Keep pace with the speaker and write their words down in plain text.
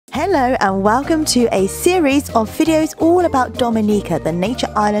Hello and welcome to a series of videos all about Dominica, the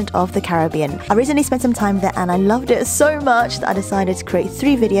nature island of the Caribbean. I recently spent some time there and I loved it so much that I decided to create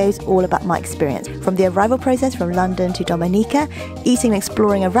 3 videos all about my experience. From the arrival process from London to Dominica, eating and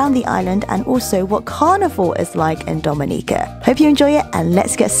exploring around the island, and also what Carnival is like in Dominica. Hope you enjoy it and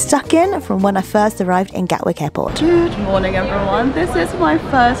let's get stuck in from when I first arrived in Gatwick Airport. Good morning everyone, this is my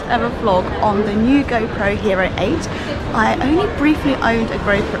first ever vlog on the new GoPro Hero 8. I only briefly owned a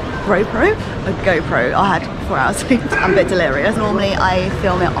GoPro. I had 4 hours sleep. I'm a bit delirious. Normally I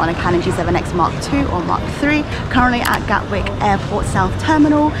film it on a Canon G7X Mark II or Mark III. Currently at Gatwick Airport South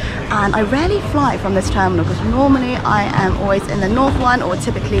Terminal, and I rarely fly from this terminal because normally I am always in the north one or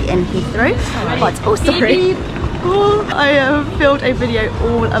typically in Heathrow. But oh sorry, I filmed a video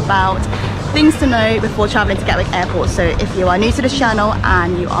all about things to know before traveling to Gatwick Airport. So if you are new to this channel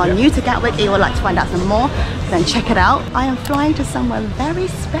and you are new to Gatwick and you would like to find out some more, then check it out. I am flying to somewhere very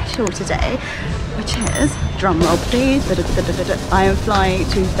special today, which is, drumroll please, I am flying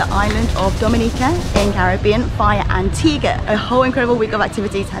to the island of Dominica in Caribbean via Antigua. A whole incredible week of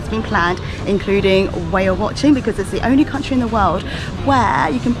activities has been planned, including whale watching, because it's the only country in the world where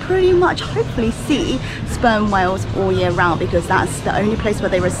you can pretty much hopefully see sperm whales all year round, because that's the only place where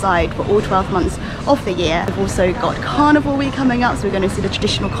they reside for all 12 months of the year. We've also got Carnival Week coming up, so we're going to see the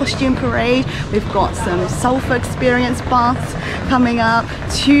traditional costume parade. We've got some sulphur experience baths coming up,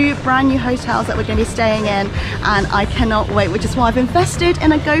 2 brand new hotels that we're going to be staying in, and I cannot wait, which is why I've invested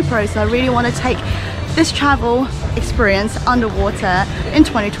in a GoPro. So I really want to take this travel experience underwater in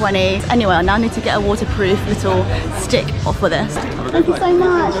 2020. Anyway, I now need to get a waterproof little stick for this. Thank you so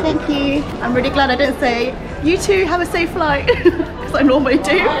much, thank you. I'm really glad I didn't say, you too have a safe flight, because I normally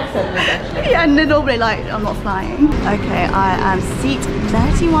do. Yeah, and normally like, I'm not flying. Okay, I am seat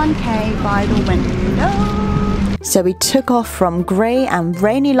 31K by the window. So we took off from grey and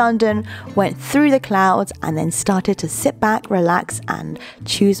rainy London, went through the clouds, and then started to sit back, relax, and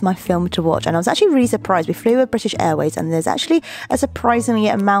choose my film to watch. And I was actually really surprised. We flew with British Airways, and there's actually a surprisingly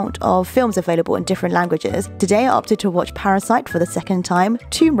amount of films available in different languages. Today I opted to watch Parasite for the 2nd time,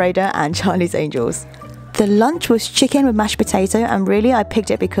 Tomb Raider, and Charlie's Angels. The lunch was chicken with mashed potato, and really I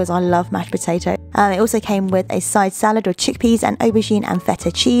picked it because I love mashed potato. And it also came with a side salad with chickpeas and aubergine and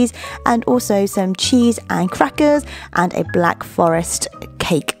feta cheese, and also some cheese and crackers and a Black Forest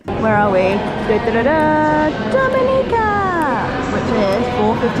cake. Where are we? Dominica! Which is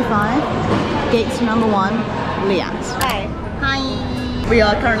 4:55. Gate number 1, Liat. Hi. Hi. We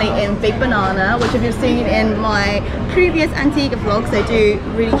are currently in Big Banana, which if you've seen in my previous Antigua vlogs, they do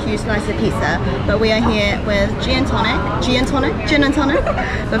really huge slices of pizza. But we are here with gin and tonic,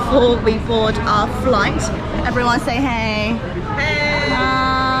 before we board our flight. Everyone say hey. Hey.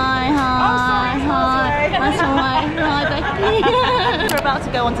 Hi, hi, hi. That's alright. Hi, Becky. We're about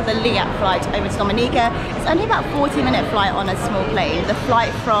to go onto the Liat flight over to Dominica. It's only about a 40-minute flight on a small plane. The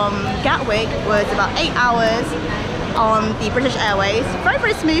flight from Gatwick was about 8 hours on the British Airways.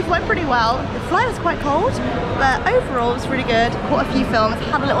 Very smooth, went pretty well. The flight was quite cold, but overall it's really good. Caught a few films,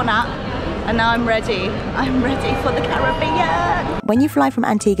 had a little nap, and now I'm ready. I'm ready for the Caribbean. When you fly from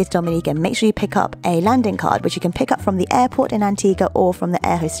Antigua to Dominica, make sure you pick up a landing card, which you can pick up from the airport in Antigua or from the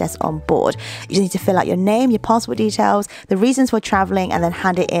air hostess on board. You just need to fill out your name, your passport details, the reasons for traveling, and then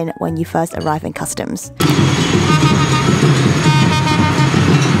hand it in when you first arrive in customs.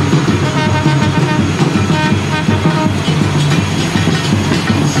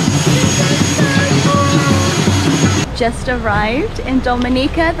 Just arrived in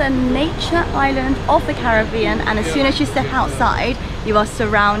Dominica, the nature island of the Caribbean, and as soon as you step outside you are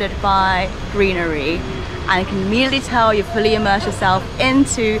surrounded by greenery, and you can immediately tell you've fully immersed yourself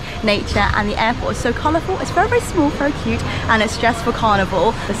into nature. And the airport is so colourful, it's very small, very cute, and it's just for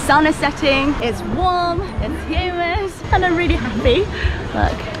Carnival. The sun is setting, it's warm, it's humid, and I'm really happy.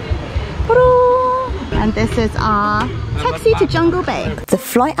 Look. And this is our taxi to Jungle Bay. The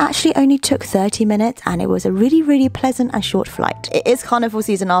flight actually only took 30 minutes and it was a really pleasant and short flight. It is Carnival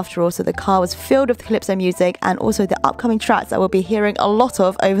season after all, so the car was filled with calypso music and also the upcoming tracks that we'll be hearing a lot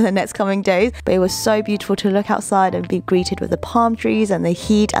of over the next coming days. But it was so beautiful to look outside and be greeted with the palm trees and the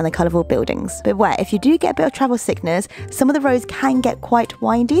heat and the colourful buildings. Beware, if you do get a bit of travel sickness, some of the roads can get quite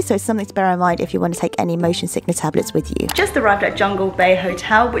windy, so something to bear in mind if you want to take any motion sickness tablets with you. Just arrived at Jungle Bay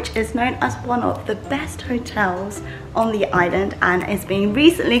Hotel, which is known as one of the best hotels on the island, and it's been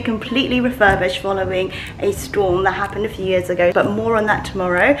recently completely refurbished following a storm that happened a few years ago, but more on that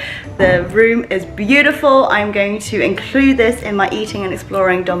tomorrow. The room is beautiful. I'm going to include this in my eating and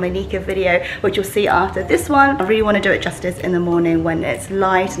exploring Dominica video, which you'll see after this one. I really want to do it justice in the morning when it's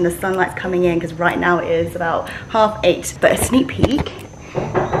light and the sunlight's coming in, because right now it is about 8:30. But a sneak peek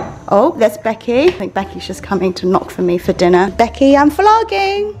Oh, there's Becky. I think Becky's just coming to knock for me for dinner. Becky, I'm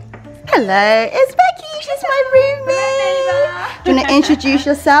vlogging. Hello, it's Becky. She's my roommate. Do you want to introduce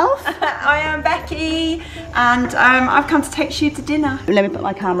yourself? I am Becky, and I've come to take you to dinner. Let me put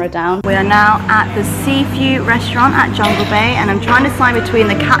my camera down. We are now at the Seaview restaurant at Jungle Bay, and I'm trying to decide between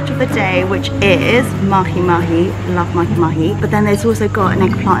the catch of the day, which is mahi-mahi. Love mahi-mahi. But then there's also got an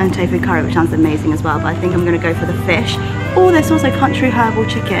eggplant and tofu curry, which sounds amazing as well. But I think I'm going to go for the fish. Or there's also country herbal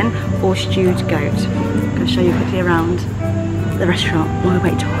chicken or stewed goat. I'm going to show you quickly around the restaurant while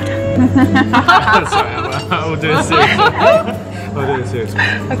we wait to order. Sorry, I'll do it seriously. I'll do it seriously.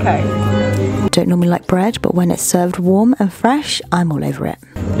 Okay. I don't normally like bread, but when it's served warm and fresh, I'm all over it.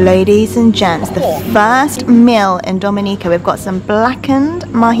 Ladies and gents, the first meal in Dominica. We've got some blackened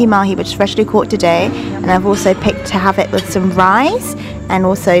mahi-mahi, which is freshly caught today, and I've also picked to have it with some rice and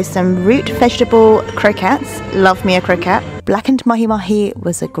also some root vegetable croquettes. Love me a croquette. Blackened mahi-mahi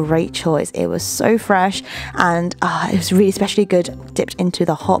was a great choice. It was so fresh, and it was really especially good dipped into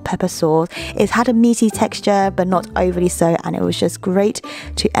the hot pepper sauce. It's had a meaty texture, but not overly so, and it was just great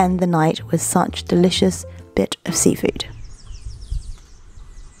to end the night with such delicious bit of seafood.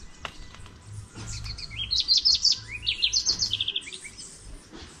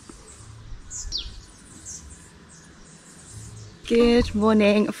 Good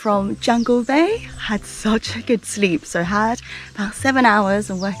morning from Jungle Bay. Had such a good sleep, so had about 7 hours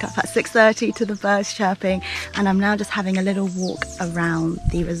and woke up at 6:30 to the birds chirping, and I'm now just having a little walk around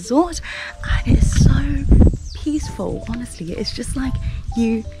the resort, and it's so peaceful. Honestly, it's just like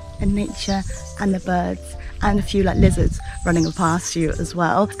you and nature and the birds and a few like lizards running past you as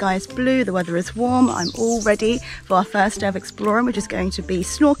well. The sky is blue, the weather is warm. I'm all ready for our first day of exploring, which is going to be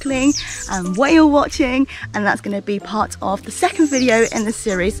snorkeling and whale watching, and that's going to be part of the second video in the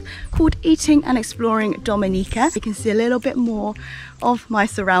series called Eating and Exploring Dominica. You can see a little bit more of my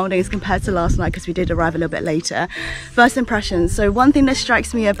surroundings compared to last night because we did arrive a little bit later. First impressions. So one thing that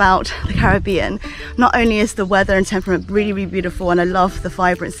strikes me about the Caribbean, not only is the weather and temperament really, really beautiful, and I love the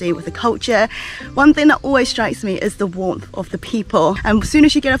vibrancy with the culture, one thing that always strikes me is the warmth of the people. And as soon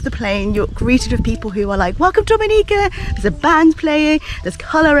as you get off the plane, you're greeted with people who are like, welcome to Dominica, there's a band playing, there's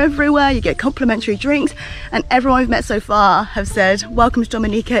colour everywhere, you get complimentary drinks, and everyone we've met so far have said, welcome to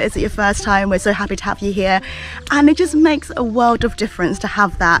Dominica, is it your first time? We're so happy to have you here. And it just makes a world of difference to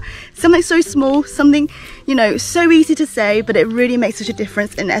have that. Something so small, something, you know, so easy to say, but it really makes such a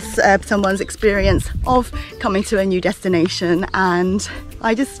difference in someone's experience of coming to a new destination. And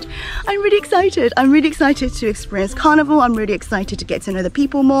I'm really excited. I'm really excited to experience Carnival. I'm really excited to get to know the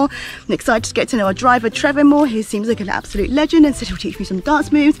people more. I'm excited to get to know our driver Trevor more, who seems like an absolute legend and said he'll teach me some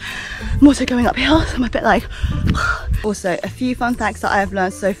dance moves. I'm also going uphill, so I'm a bit like Also, a few fun facts that I have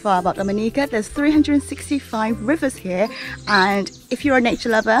learned so far about Dominica. There's 365 rivers here, and if you're a nature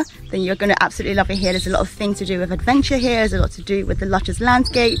lover, then you're going to absolutely love it here. There's a lot of things to do with adventure here. There's a lot to do with the luscious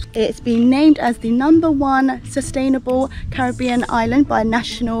landscape. It's been named as the #1 sustainable Caribbean island by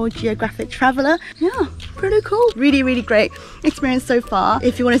National Geographic Traveller. Yeah, pretty cool. Really, really great experience so far.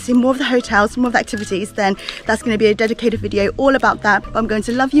 If you want to see more of the hotels, more of the activities, then that's going to be a dedicated video all about that. But I'm going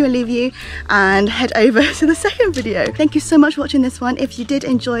to love you and leave you and head over to the second video. Thank you so much for watching this one. If you did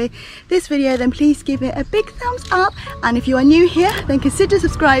enjoy this video, then please give it a big thumbs up. And if you are new here, then consider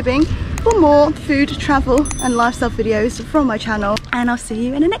subscribing for more food, travel and lifestyle videos from my channel. And I'll see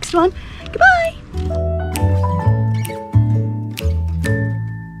you in the next one. Goodbye!